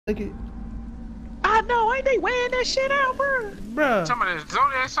Look at, I know, ain't they wearing that shit out, bro? bruh. Some of that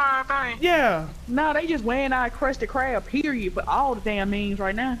Zodiac sign thing. Yeah. Nah, they just wearing our crusty crab, period, for all the damn memes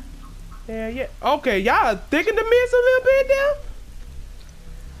right now. Yeah, yeah. Okay, y'all thicken the mist a little bit now?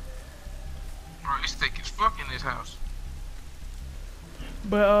 Bro, it's thick as fuck in this house.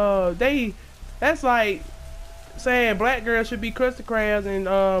 But that's like saying black girls should be Krusty Krabs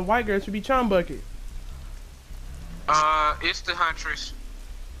and white girls should be Chum Bucket. It's the Huntress.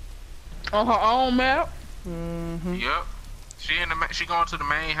 On her own map? Mm-hmm. Yep. She going to the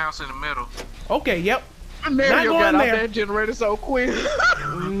main house in the middle. Okay, yep. Mario got out there. that generator so quick.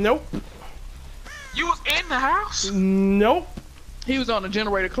 Nope. You was in the house? Nope. He was on the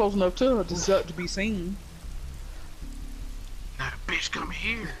generator close enough to her to be seen. Now the bitch come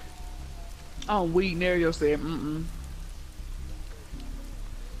here. Oh, weed. Mario said, mm-mm.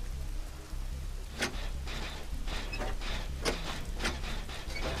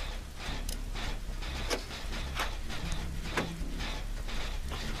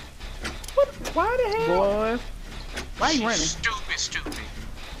 Why the hell? Boy, why you running? Stupid.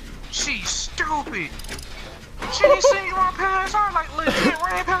 She's stupid. She didn't see you on past her, like legit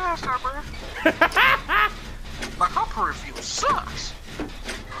ran past her, bro. Like her peripheral sucks.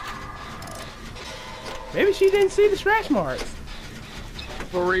 Maybe she didn't see the scratch marks.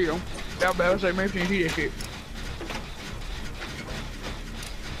 For real. That bad say maybe she didn't see that shit.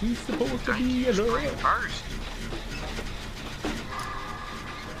 He's supposed to Dang, be you a scream love. first.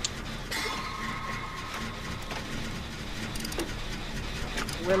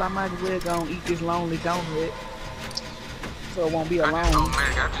 Well, I might as well go and eat this lonely donut, so it won't be Oh alone.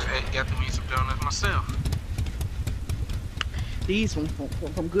 man, I just got to eat some donuts myself. These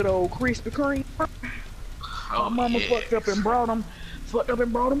from good old Krispy Kreme. Oh, My mama yeah. fucked up and brought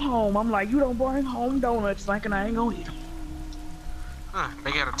them home. I'm like, you don't bring home donuts, thinking I ain't gonna eat them. Huh,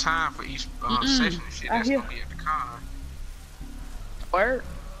 they got a time for each session and shit. I That's hear- gonna be at the con. Word.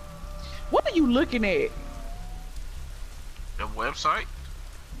 What are you looking at? The website?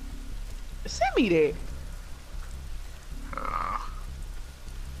 Send me that.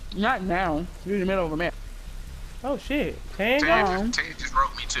 Not now. You're in the middle of a map. Oh shit. Tango? Tay just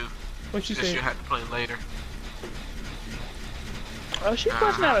wrote me too. What she She said said? she'll have to play later. Oh, she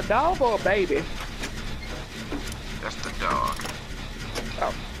pushing out a dog or a baby? That's the dog.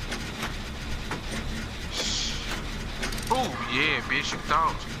 Oh. Oh yeah, bitch, you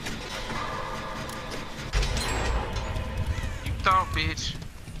thought. You thought, bitch.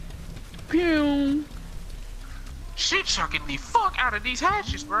 Pew. She chucking the fuck out of these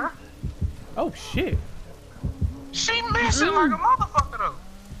hatches, bruh. Oh shit. She missing like a motherfucker though.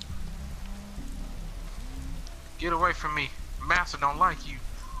 Get away from me. Master don't like you.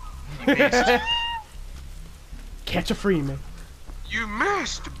 You missed. Catch a Freeman. You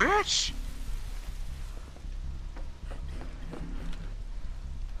missed, bitch.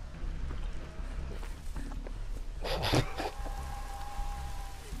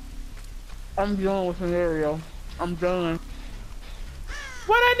 I'm done with scenario. I'm done.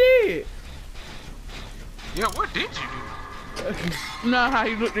 What I did? Yeah, what did you do? Know how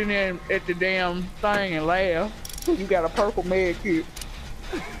you looked in there at the damn thing and laughed? You got a purple med kit.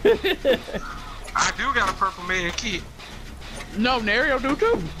 I do got a purple man kit. No, Nario do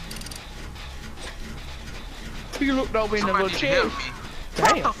too. He looked over in the Somebody little need to chest. help me.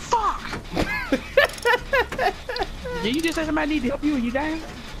 Damn. What the fuck? Did you just say somebody need to help you and you down?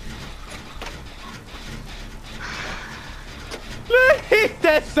 Look at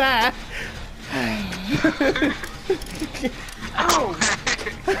that side. Oh,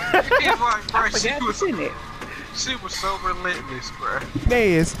 It's like, bro, forgot to send it. she was so relentless, bro.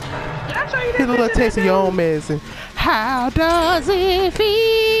 Yes. Did I tell you that? Get a little taste of your own medicine. How does it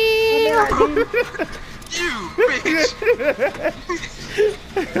feel? You bitch.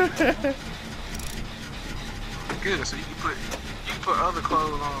 Good, so you can put other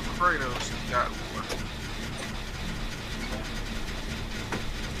clothes on Fredo's. You got one.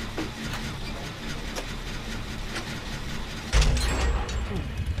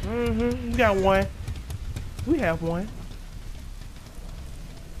 We got one. We have one.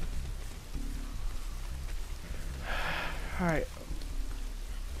 Alright.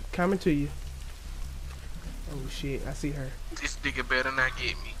 Coming to you. Oh shit, I see her. This nigga better not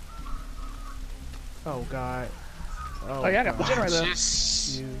get me. Oh god. Oh, yeah, I got the God. generator.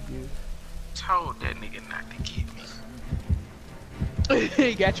 Just You. told that nigga not to get me.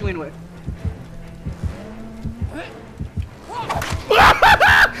 He got you anyway.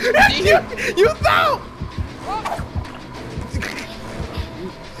 You thought!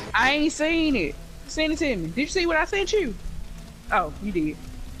 I ain't seen it. Send it to me. Did you see what I sent you? Oh, you did.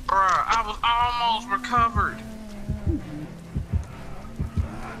 Bruh, I was almost recovered.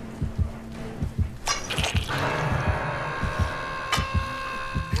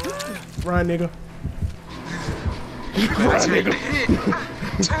 Run, nigga. Run, take the hit.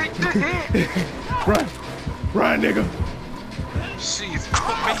 Take the hit. Run. Run, nigga. She's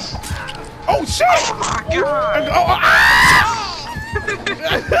on me. Oh, shit! Oh my god.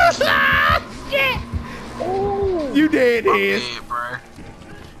 Shit! You dead, I'm Nez. dead, bruh.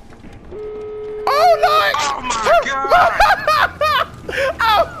 Oh, Lord! Oh my god.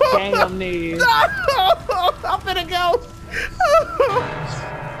 Oh. Damn, Ned. No! I'm finna go.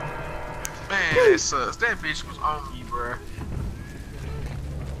 Man, that sucks. That bitch was on me, bruh.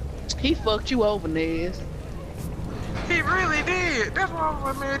 He fucked you over, Nez. He really did. That's why I was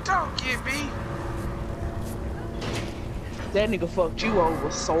like, man, don't get me. That nigga fucked you over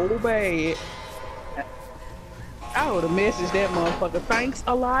so bad. I would've messaged that motherfucker. Thanks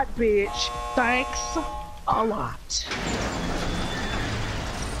a lot, bitch. Thanks a lot.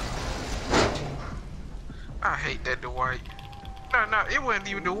 I hate that Dwight. No, it wasn't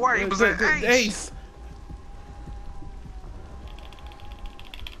even Dwight. It was an Ace. Ace.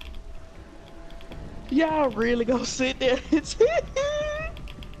 Y'all really gonna sit there and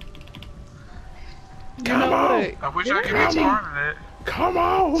Come on. I wish I could be part of that. Come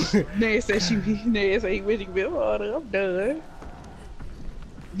on. Ned said he wish he could be harder. I'm done.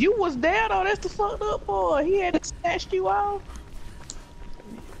 You was there though, that's the fucked up part. He had to snatch you off.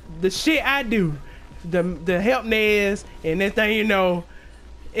 The shit I do, the help Nez, and next thing you know,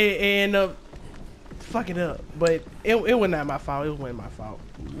 it end up fucking up. But it was not my fault. It wasn't my fault.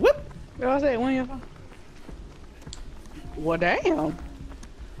 Whoop. You know what I'm saying? When you well, damn.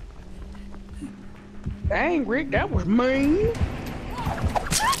 Dang, Rick, that was mean.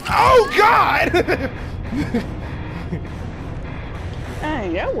 Oh God!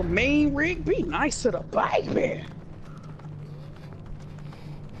 Dang, that was mean, Rick. Be nice to the baby.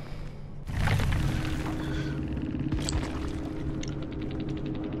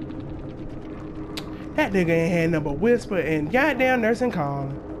 That nigga ain't had number whisper and goddamn nursing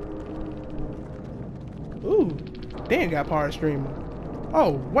calling. Ooh, Dan got part streamer.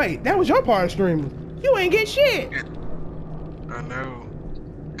 Oh wait, that was your part streamer. You ain't get shit. I know.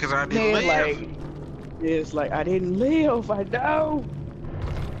 Cause I didn't Man, live. like, it's like I didn't live. I know.